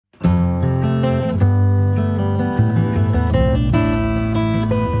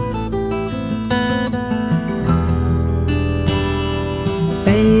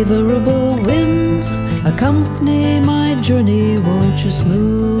accompany my journey, won't you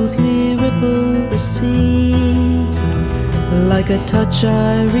smoothly ripple the sea? Like a touch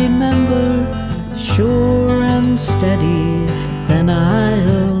I remember, sure and steady, then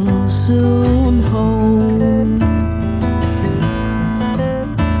I'll soon home.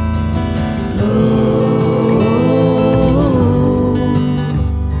 Oh,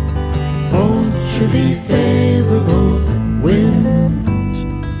 won't you be favorable winds?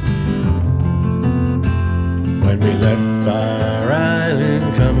 When we left Fire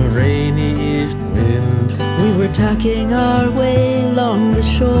Island, come a rainy east wind, we were tacking our way along the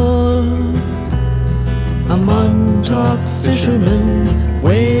shore. A Montauk fisherman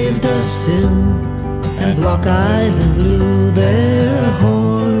waved us in, and Block Island blew their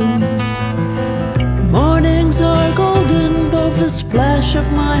horns. Mornings are golden above the splash of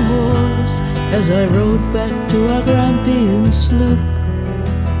my horse, as I rode back to our Grampian sloop.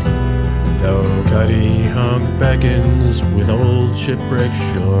 though Cuddy Hunk beckons with old shipwreck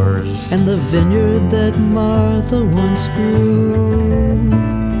shores, and the vineyard that Martha once grew.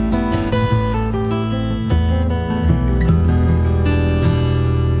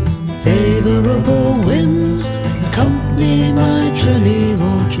 Favorable winds accompany my journey,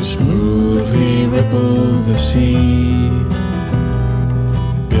 won't you smoothly ripple the sea?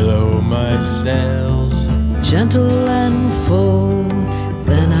 below my sails, Gentle and full,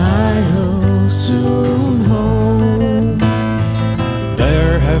 then I'll soon home.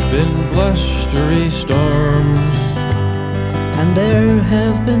 there have been blustery storms, And there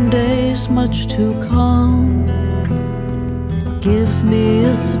have been days much too calm. Give me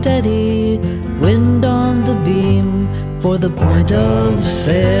a steady wind on the beam, for the point of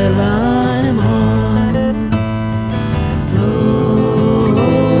sail I'm on. Oh,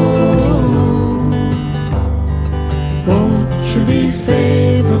 won't you be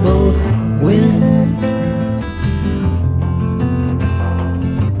favorable winds?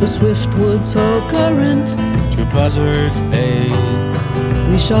 The swift woods all current, to Buzzard's Bay,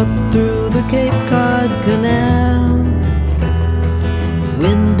 we shot through the Cape Cod Canal.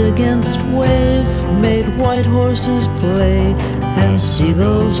 Wind against wave made white horses play, and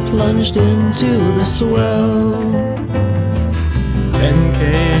seagulls plunged into the swell. then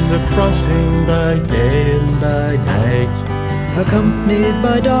came the crossing by day and by night, Accompanied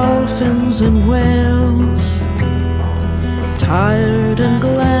by dolphins and whales. Tired and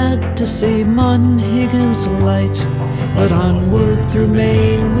glad to see Monhegan's light, but onward through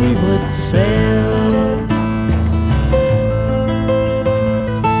Maine we would sail.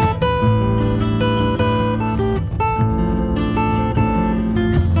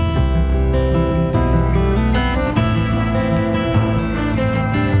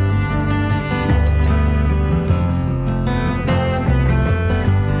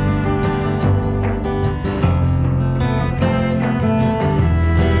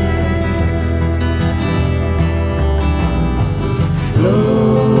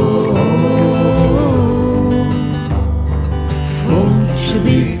 Won't you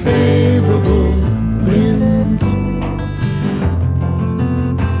be favorable winds?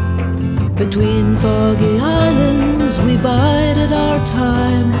 Between foggy islands we bided our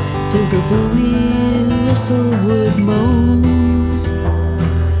time, till the buoy whistle would moan.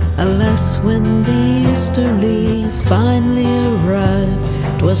 Alas, when the easterly finally arrived,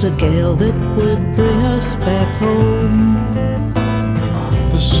 'twas a gale that would bring us back home.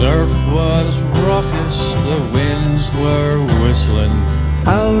 the surf was raucous, the winds were whistling,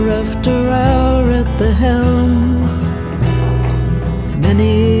 Hour after hour at the helm,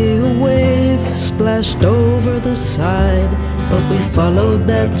 many a wave splashed over the side, but we followed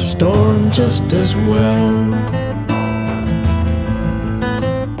that storm just as well.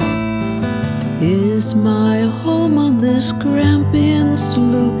 Is my home on this Grampian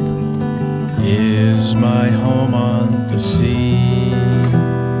sloop? is my home on the sea,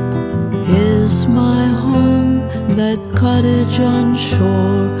 Is my home that cottage on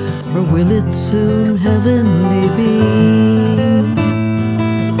shore, or will it soon heavenly be?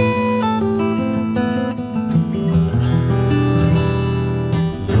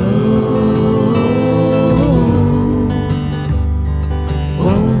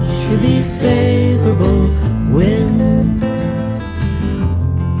 Won't you be favorable winds?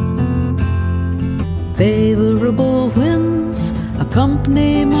 Favorable winds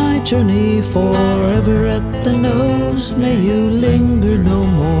accompany my journey, forever at the nose may you linger no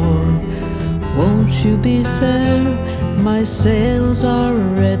more. Won't you be fair? My sails are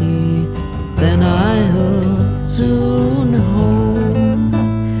ready, then I'll soon home.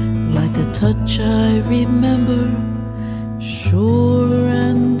 Like a touch I remember, sure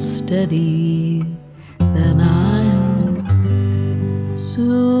and steady.